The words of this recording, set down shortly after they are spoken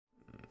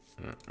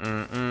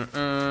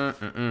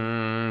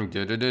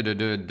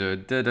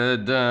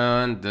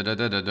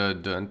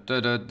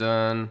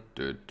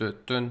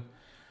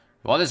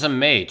What is a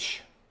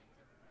mage?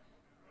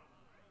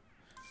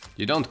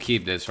 You don't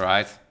keep this,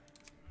 right?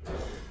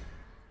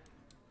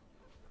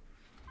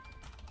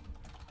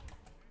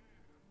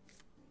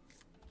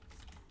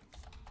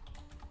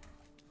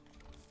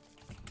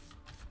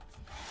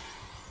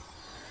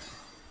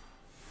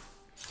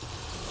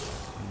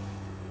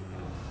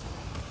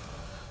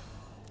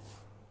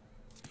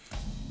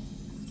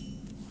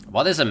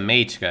 What is a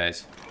mage,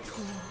 guys?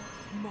 Too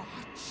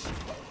much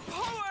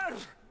power.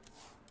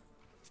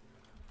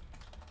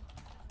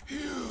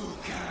 You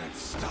can't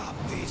stop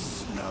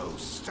this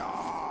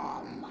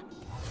snowstorm.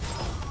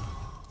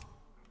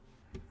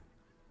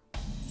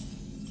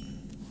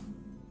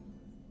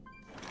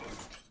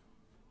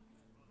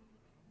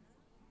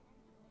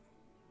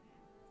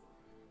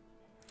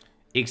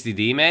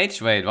 XDD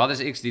mage? Wait, what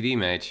is XDD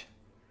mage?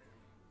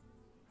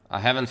 I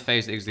haven't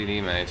faced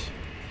XDD mage.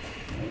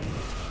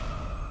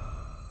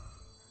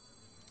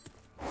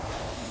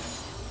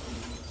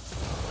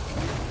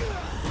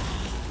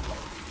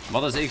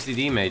 What does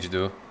XDD mage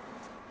do?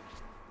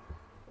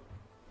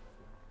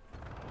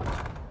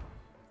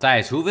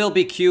 Thijs, who will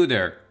be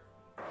cuter?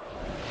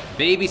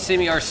 Baby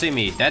Simmy or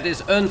Simmy? That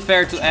is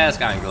unfair to ask,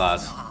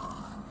 Einglas.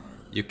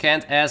 You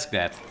can't ask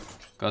that.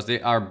 Because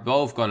they are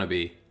both gonna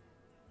be.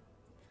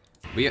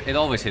 It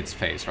always hits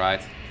face,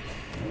 right?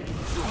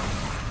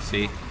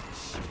 See?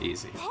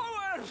 Easy.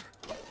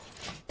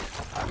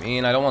 I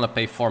mean, I don't want to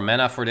pay 4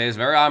 mana for this.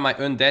 Where are my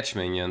undead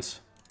minions?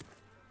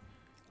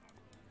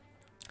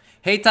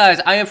 Hey Thijs,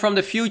 I am from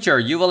the future.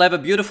 You will have a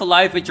beautiful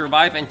life with your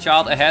wife and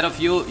child ahead of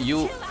you.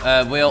 You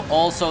will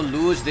also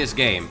lose this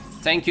game.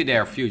 Thank you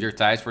there, future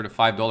Thijs, for the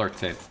 $5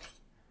 tip.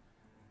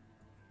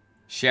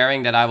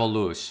 Sharing that I will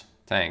lose.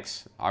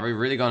 Thanks. Are we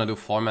really gonna do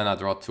 4 mana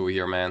draw 2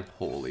 here, man?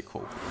 Holy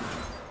cow.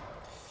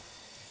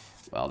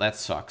 Well, that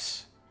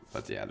sucks.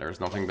 But yeah, there's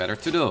nothing better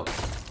to do.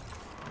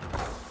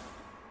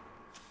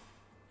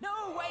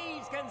 No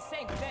waves can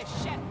sink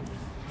this ship.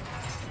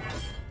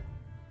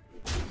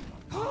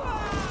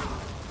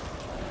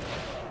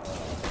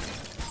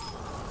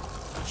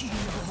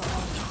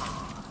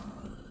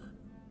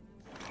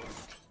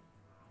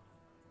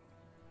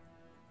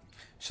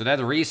 So that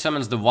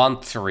resummons the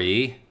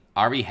 1-3.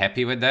 Are we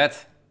happy with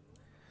that?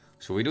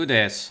 So we do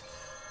this.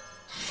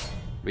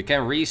 We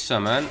can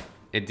resummon.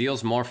 It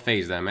deals more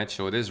phase damage,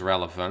 so it is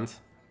relevant.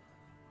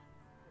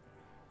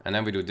 And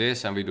then we do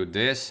this, and we do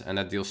this, and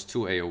that deals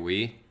 2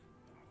 AoE.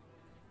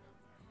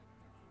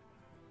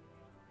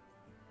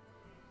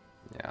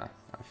 Yeah,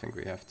 I think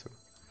we have to.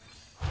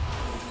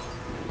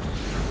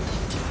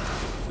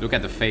 Look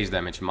at the phase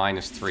damage,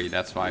 -3.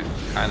 That's why it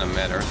kind of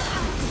matters.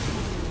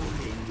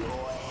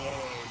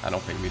 I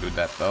don't think we do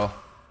that though.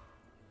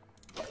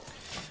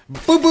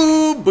 Boo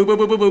boo boo boo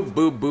boo boo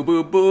boo boo boo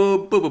boo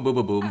boo boo boo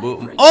boo boo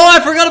boo. Oh, I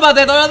forgot about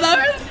that.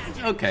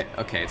 Okay,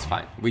 okay, it's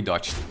fine. We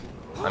dodged.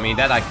 I mean,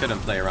 that I couldn't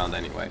play around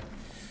anyway.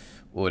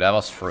 Oh, that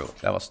was true.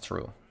 That was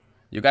true.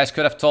 You guys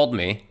could have told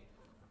me.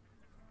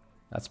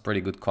 That's a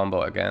pretty good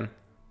combo again.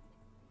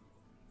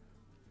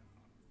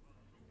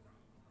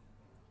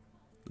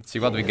 Let's see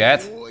what we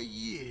get.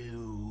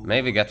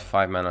 Maybe we get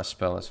 5 mana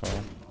spell as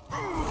well.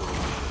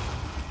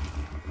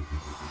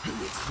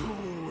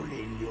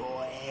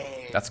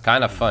 That's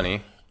kind of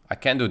funny. I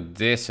can do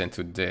this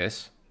into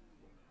this.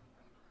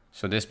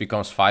 So this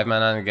becomes 5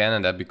 mana again,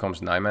 and that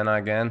becomes 9 mana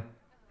again.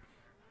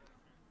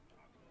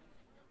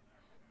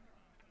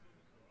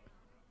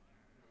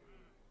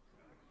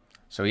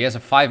 So he has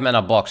a 5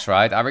 mana box,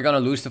 right? Are we gonna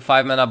lose the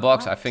 5 mana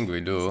box? I think we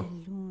do.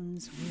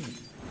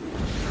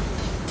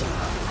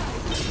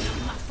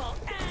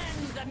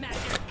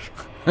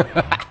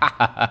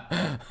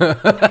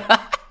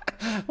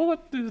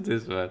 What is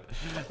this, man?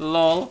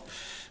 Lol.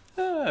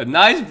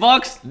 Nice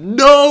box.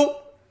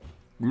 No!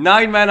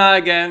 9 mana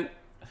again.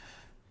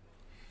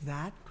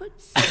 That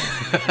puts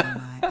stars in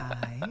my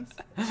eyes.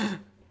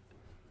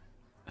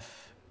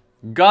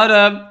 Got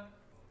him.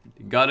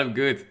 Got him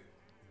good.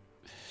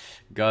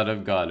 Got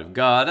him, got him,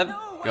 got him.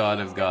 Got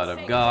him, got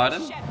him, got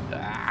him.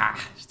 Ah,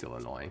 still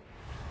annoying.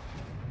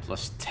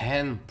 Plus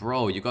 10.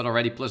 Bro, you got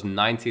already plus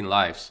 19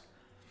 lives.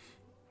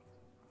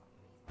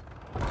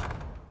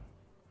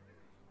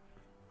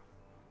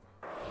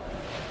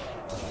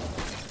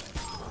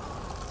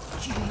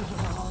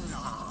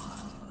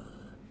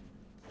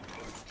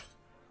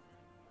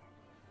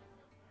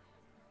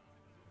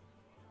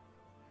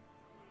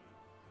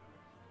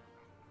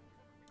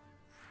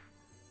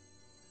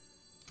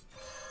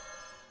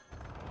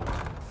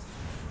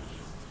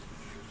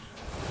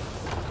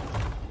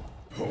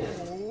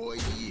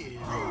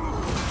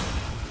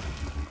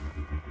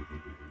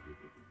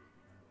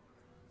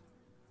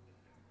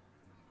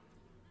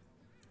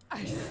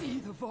 I see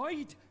the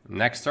void.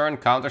 Next turn,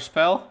 counter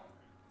spell.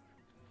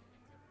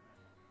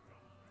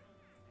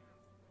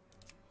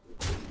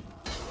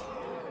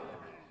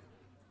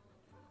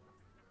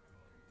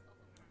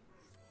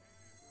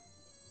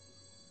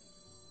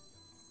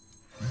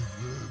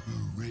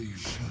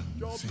 Reverberation.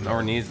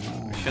 No need.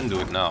 We shouldn't do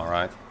it now,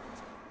 right?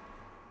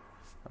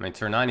 I mean,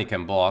 turn 9 he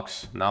can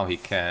box. Now he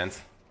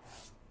can't.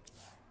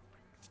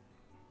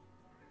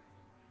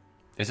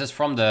 This is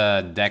from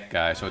the deck,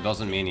 guy, so it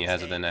doesn't mean he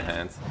has it in the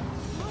hand.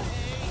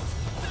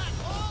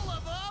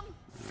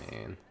 I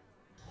mean,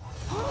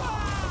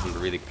 wasn't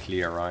really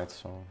clear, right?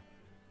 So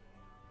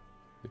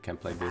we can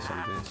play this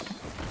and this.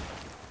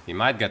 He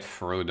might get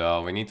through,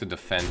 though. We need to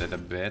defend it a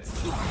bit.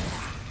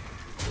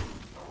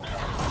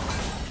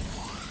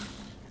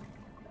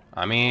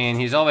 I mean,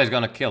 he's always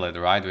gonna kill it,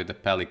 right? With the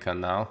Pelican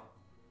now.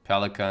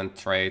 Pelican,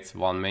 trade,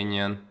 1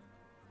 minion.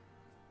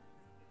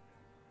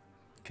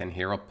 Can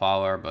hero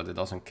power, but it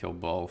doesn't kill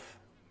both.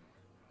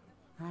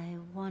 I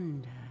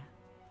wonder.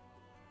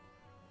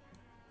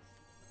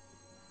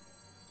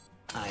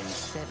 I'm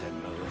 7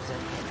 moves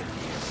ahead of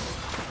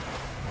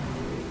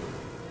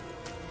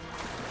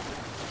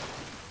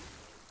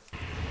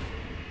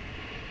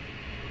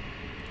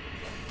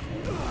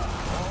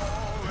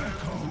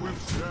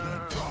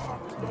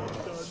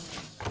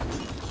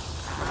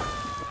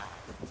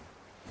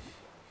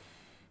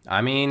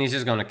I mean, he's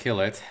just gonna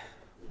kill it.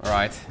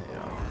 Alright.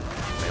 Yeah.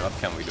 I mean, what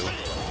can we do?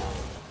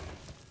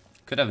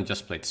 Could have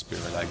just played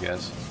Spirit, I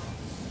guess.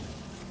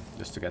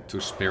 Just to get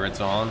 2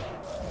 spirits on.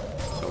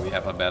 So we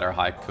have a better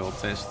high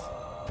cultist.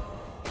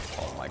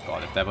 Oh my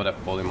god, if that would have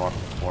polymorph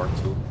before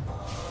too.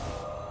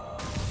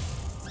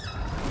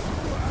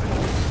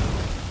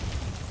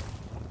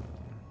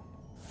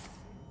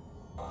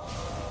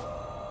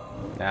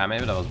 Yeah,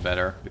 maybe that was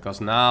better.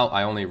 Because now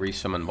I only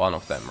resummon 1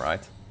 of them,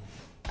 right?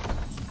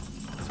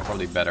 It's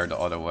probably better the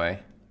other way.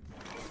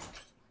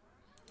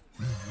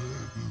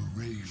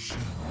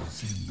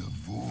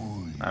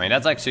 I mean,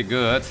 that's actually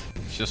good.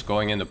 It's just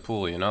going in the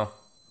pool, you know?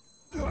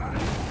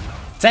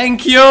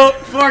 Thank you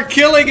for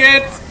killing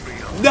it!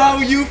 Now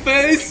you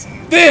face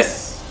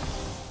this!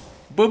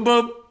 Boom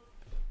boom!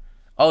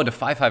 Oh, the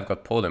 5/5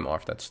 got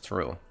polymorphed, that's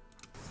true.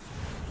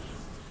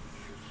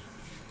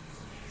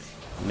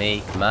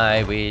 Make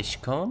my wish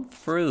come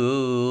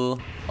true.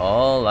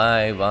 All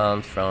I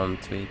want from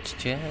Twitch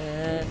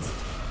chat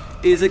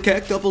is a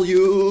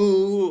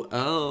CAC-W.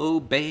 Oh,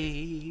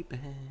 baby.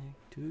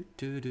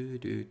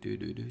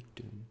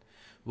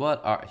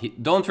 What are he?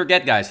 Don't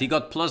forget, guys, he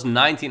got plus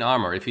 19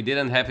 armor if he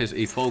didn't have his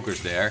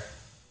evokers there.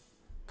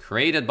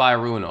 Created by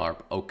Rune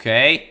Orb.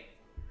 Okay.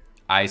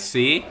 I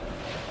see.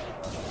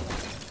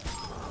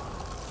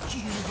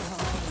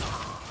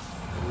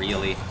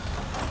 Really?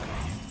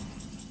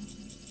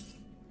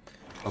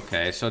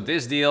 Okay, so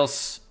this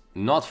deals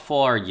not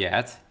 4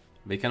 yet.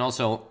 We can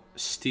also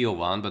steal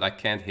 1, but I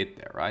can't hit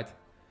there, right?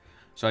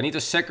 So I need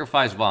to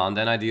sacrifice 1,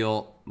 then I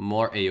deal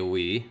more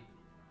AoE.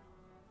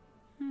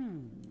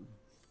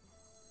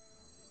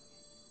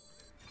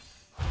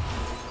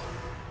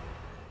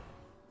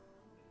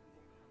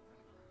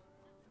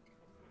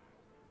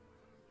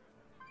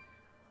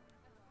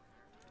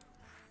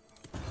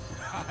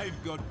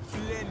 I've got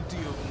plenty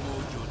of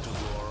mojo to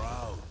go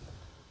around.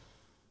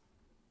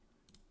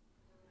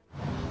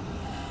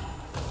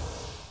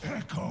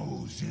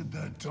 Echoes in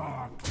the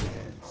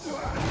darkness.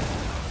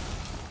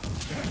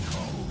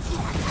 Echoes.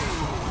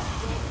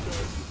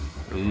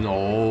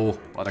 No,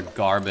 what a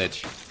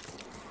garbage.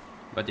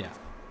 But yeah.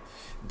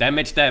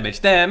 Damage, damage,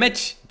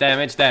 damage,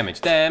 damage,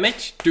 damage,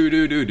 damage. Do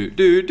do do do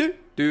do do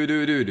do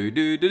do do do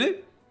do do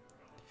do.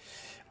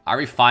 Are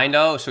we fine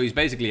though? So he's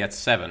basically at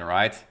 7,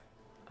 right?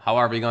 How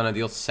are we gonna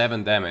deal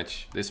 7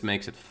 damage? This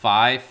makes it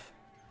 5.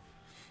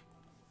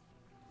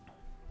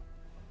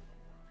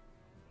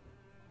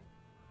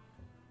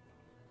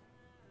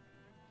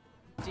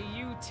 Do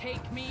you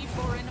take me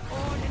for an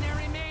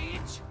ordinary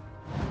mage?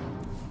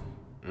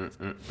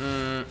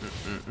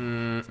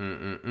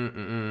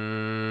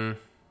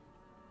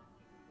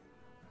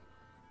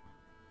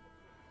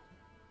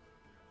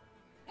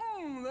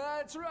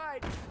 That's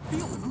right.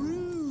 Feel the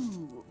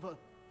groove.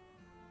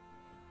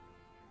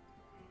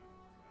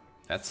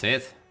 That's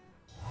it.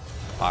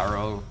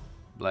 Pyro,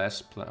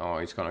 Blast. Oh,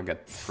 he's gonna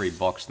get 3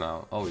 bucks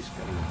now. Oh, he's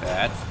getting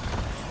that.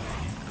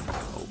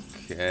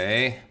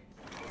 Okay.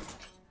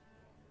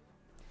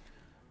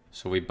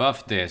 So we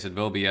buff this. It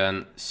will be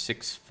an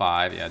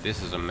 6/5. Yeah,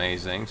 this is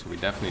amazing. So we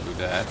definitely do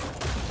that.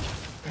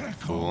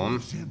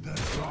 Boom.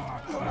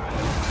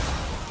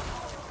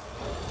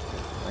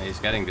 He's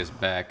getting this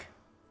back.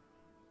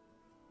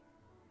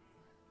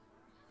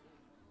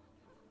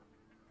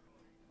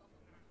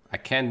 I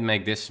can't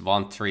make this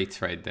 1/3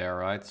 trade there,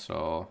 right?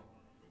 So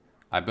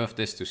I buff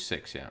this to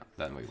 6, yeah,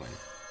 then we win.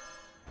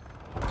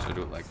 So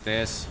do it like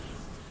this.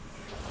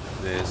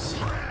 This.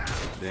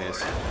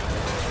 This.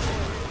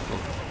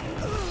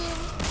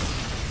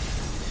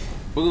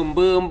 Boom,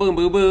 boom, boom,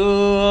 boom,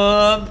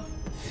 boom.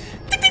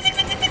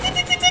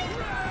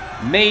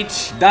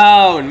 Mage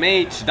down,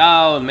 mage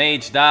down,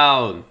 mage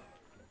down.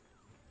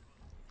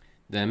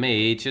 The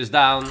mage is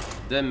down,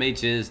 the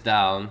mage is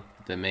down.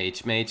 The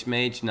mage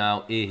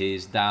now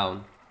is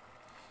down.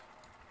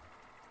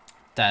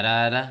 Da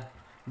da da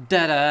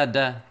da da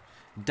da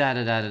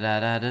da da da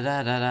da da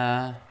da da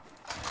da.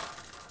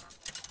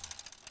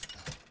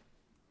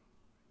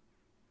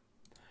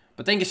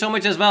 But thank you so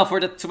much as well for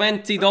the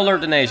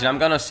 $20 donation. I'm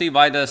gonna see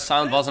why the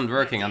sound wasn't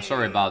working. I'm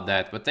sorry about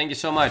that. But thank you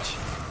so much.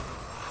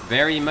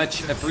 Very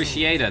much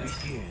appreciated.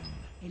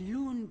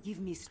 Alone give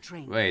me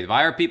strength. Wait,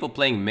 why are people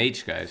playing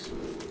mage, guys?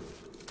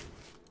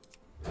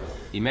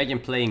 Imagine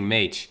playing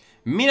mage.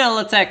 Minal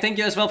Attack, thank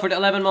you as well for the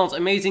 11 months.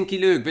 Amazing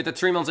Kiluk with the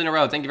 3 months in a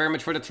row. Thank you very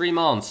much for the 3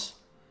 months.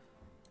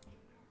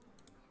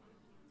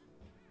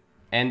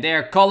 And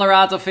there,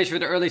 Colorado Fish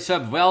with the early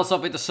sub. Wells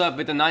up with the sub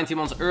with the 90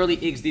 months early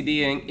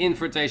XDDing.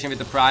 Invitation with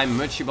the prime.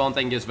 Muchibon,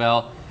 thank you as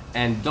well.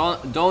 And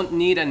don't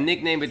need a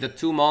nickname with the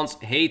 2 months.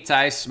 Hey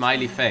Thijs,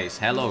 smiley face.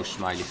 Hello,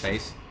 smiley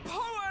face.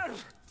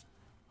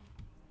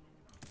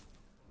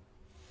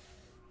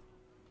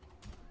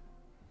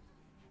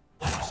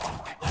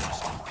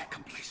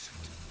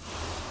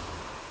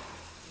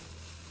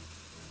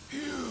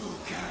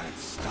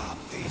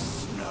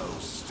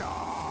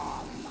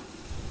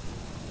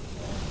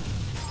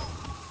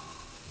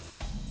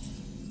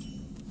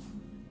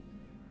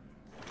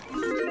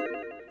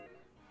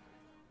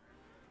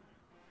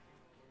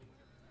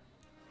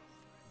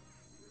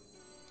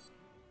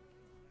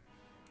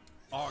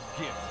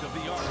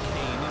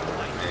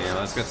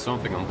 Let's get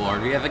something on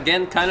board. We have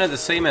again kind of the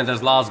same end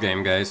as last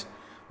game, guys.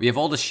 We have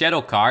all the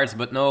shadow cards,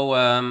 but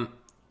no,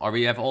 or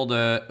we have all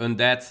the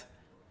undead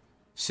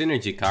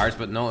synergy cards,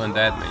 but no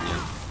undead minion.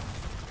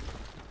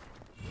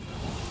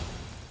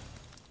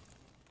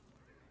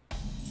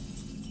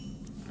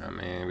 I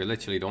mean, we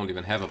literally don't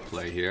even have a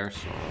play here,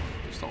 so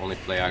it's the only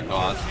play I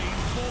got.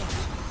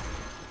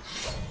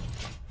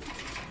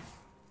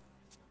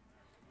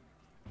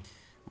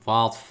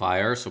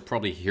 Wildfire, so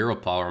probably hero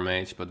power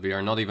mage, but we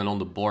are not even on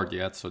the board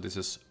yet, so this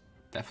is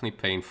definitely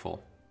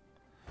painful.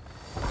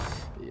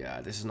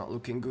 Yeah, this is not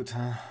looking good,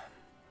 huh?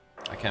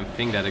 I can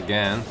ping that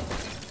again.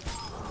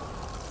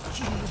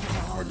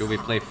 Or do we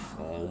play...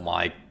 Oh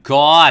my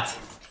god!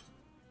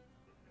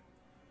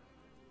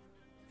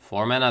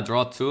 4 mana,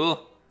 draw 2?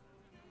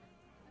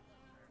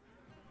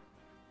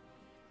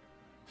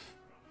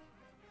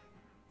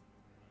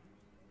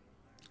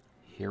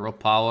 Hero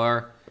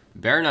power...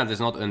 Bernard is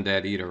not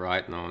undead either,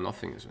 right? No,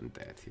 nothing is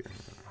undead here.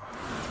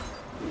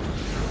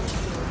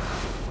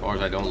 Of course,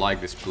 I don't like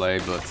this play,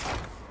 but...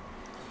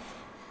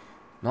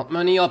 Not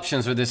many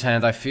options with this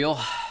hand, I feel.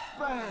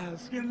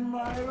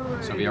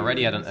 So we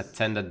already had an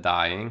attended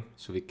dying.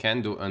 So we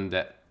can do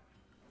undead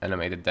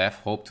animated death.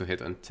 Hope to hit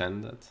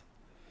untended.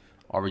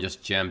 Or we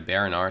just jam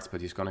Bernard,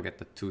 but he's gonna get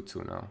the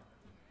 2-2 now.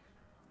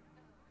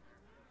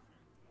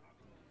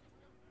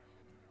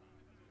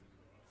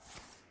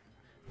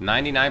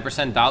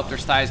 "99%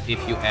 doubters, Thijs,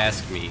 if you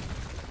ask me."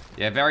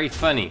 Yeah, very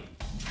funny.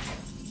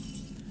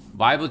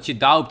 Why would you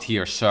doubt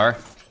here, sir?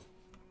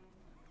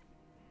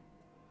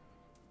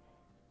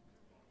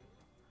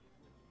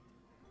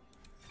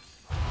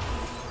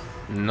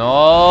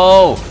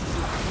 No!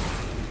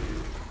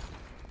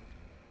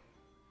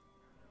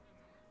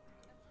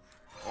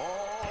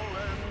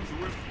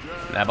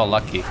 Never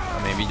lucky.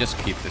 Maybe just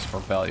keep this for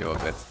value a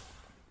bit.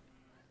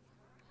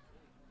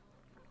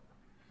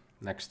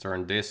 Next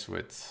turn this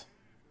with...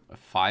 a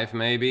 5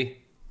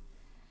 maybe.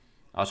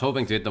 I was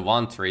hoping to hit the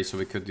 1-3 so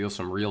we could deal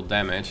some real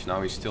damage.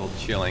 Now he's still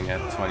chilling at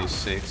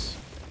 26.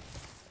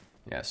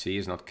 Yeah, see,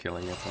 he's not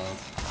killing it, right?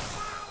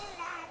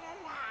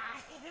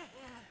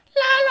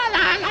 La la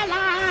la la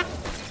la.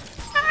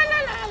 La la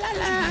la la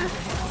la.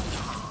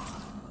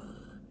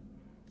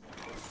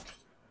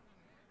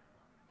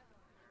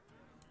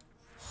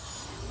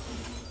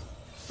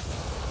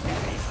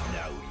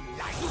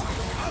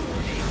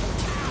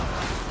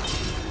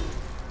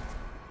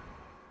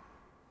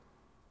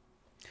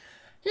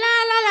 La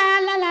la la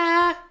la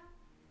la.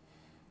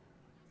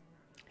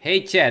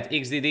 Hey chat,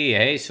 XDD,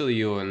 hey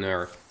Sulyu and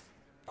Nerf.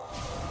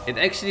 It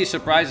actually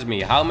surprises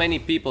me how many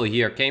people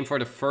here came for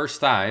the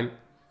first time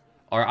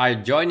or are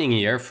joining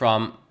here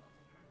from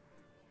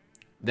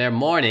their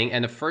morning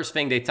and the first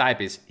thing they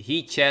type is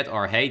hey chat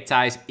or hey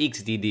Thijs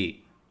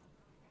XDD.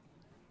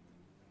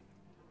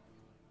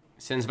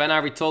 Since when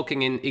are we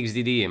talking in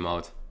XDD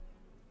mode?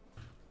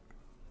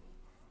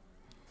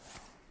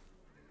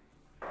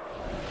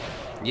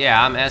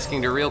 Yeah, I'm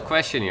asking the real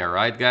question here,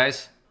 right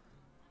guys?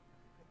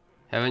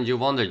 Haven't you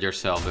wondered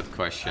yourself that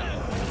question?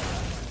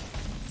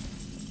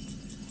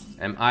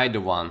 Am I the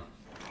one?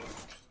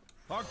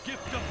 Our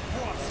gift of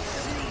frost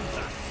shields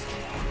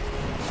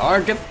us.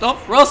 Our gift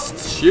of frost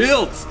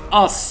shields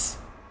us!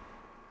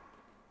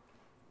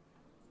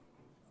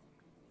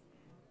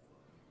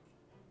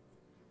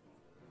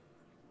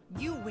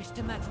 You wish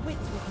to match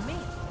wits with me.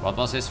 What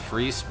was his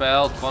free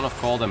spell? Clone of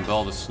Cold and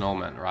Build a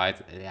Snowman, right?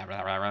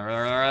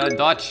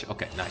 Dodge.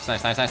 Okay, nice,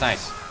 nice, nice, nice,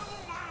 nice.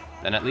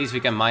 Then at least we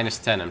can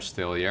 -10 him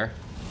still here.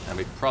 And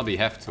we probably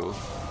have to.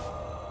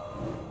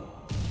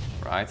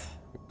 Right?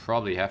 We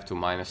probably have to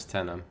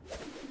 -10 him.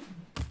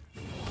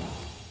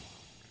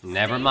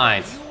 Never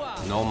mind.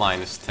 No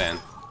 -10.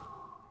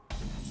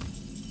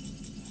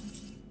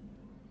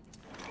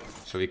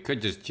 So we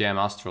could just jam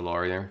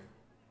Astrolore here.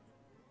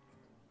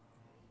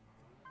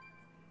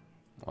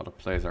 All the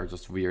plays are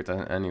just weird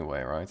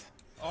anyway, right?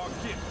 Our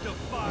gift of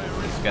fire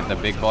is Let's get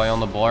the big boy on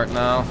the board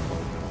now.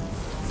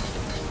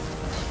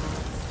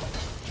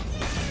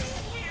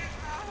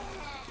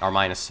 Or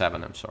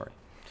 -7, I'm sorry.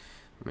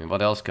 I mean,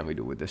 what else can we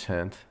do with this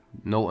hand?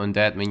 No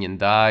undead minion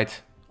died.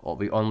 Or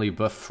we only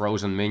buff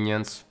frozen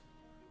minions.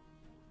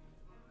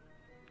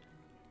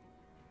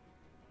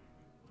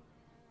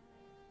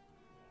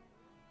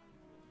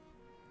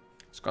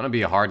 It's gonna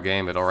be a hard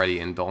game, but already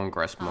in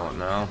Dawngrasp mode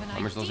now. How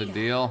much does it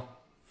deal?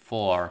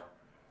 4.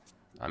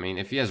 I mean,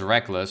 if he has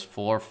Reckless,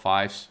 4,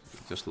 5s,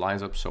 it just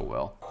lines up so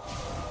well.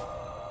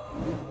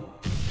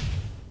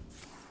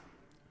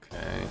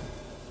 Okay.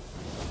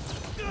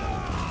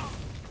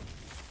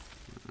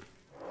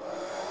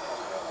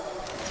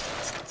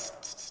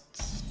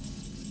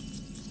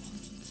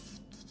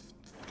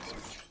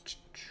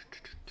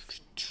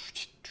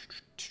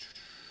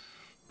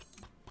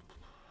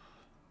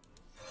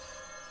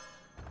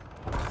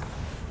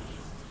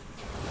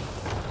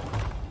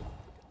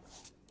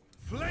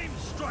 flame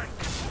strike.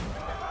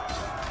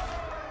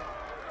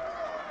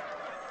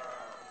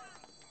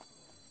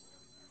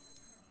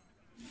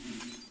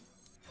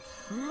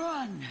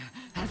 Run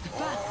as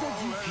fast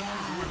as you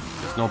can.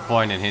 There's no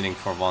point in hitting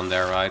for 1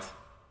 there, right?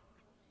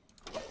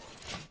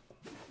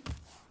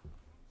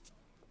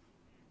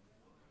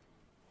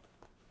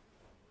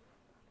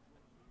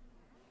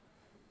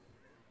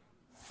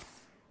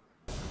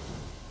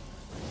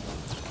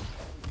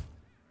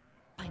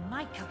 By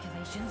my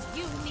calculations,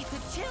 you need to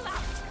chill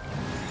out.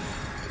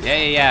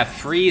 Yeah.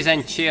 Freeze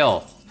and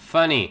chill.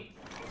 Funny.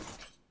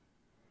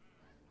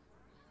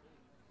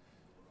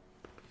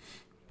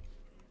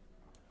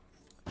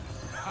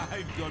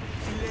 I've got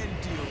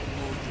plenty of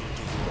mojo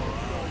to go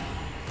around.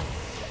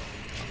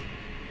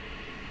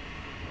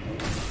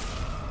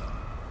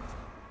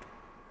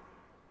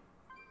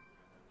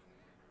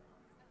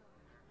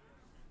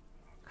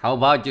 How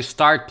about you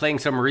start playing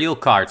some real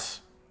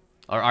cards?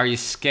 Or are you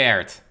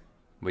scared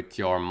with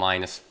your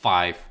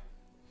 -5?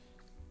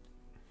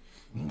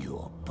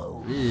 Your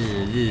bow.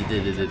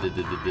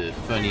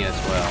 Funny as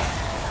well.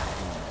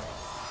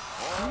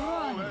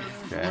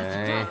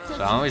 Okay,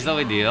 so how much do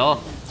we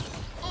deal?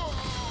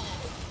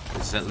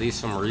 It's at least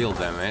some real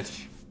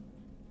damage.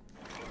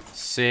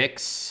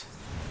 6.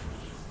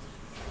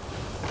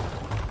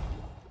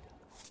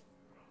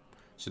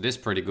 So this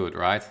is pretty good,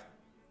 right?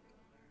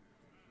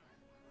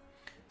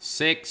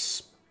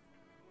 6,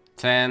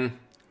 10,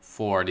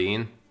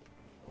 14.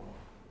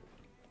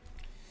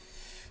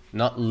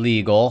 Not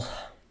legal.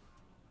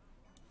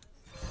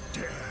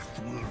 Death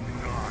will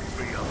not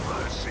be a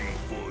mercy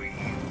for you.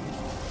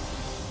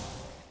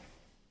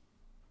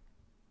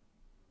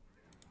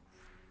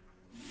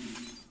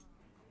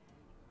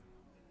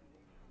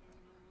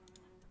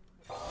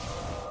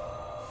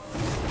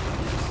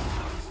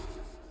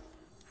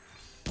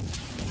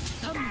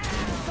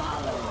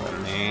 I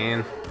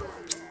mean...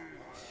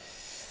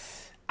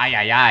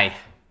 Ay.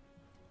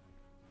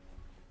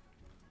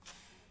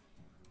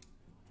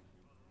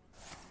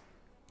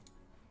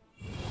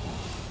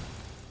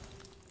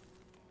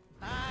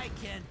 I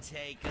can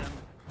take them.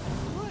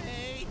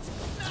 Wait,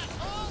 not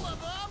all of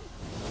them.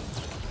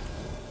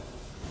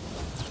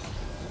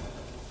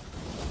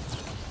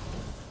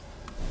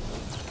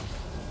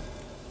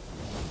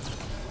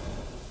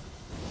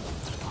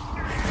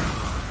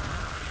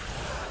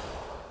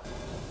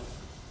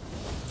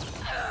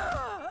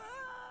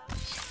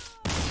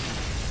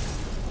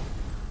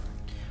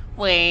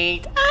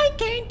 Wait, I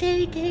can't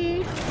take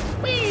it.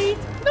 Wait,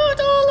 not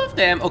all of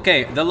them.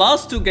 Okay, the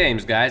last 2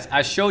 games, guys,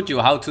 I showed you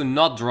how to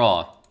not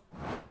draw.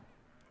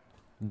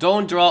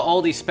 Don't draw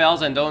all these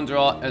spells and don't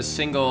draw a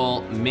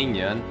single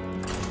minion.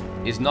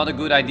 Is not a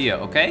good idea,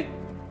 okay?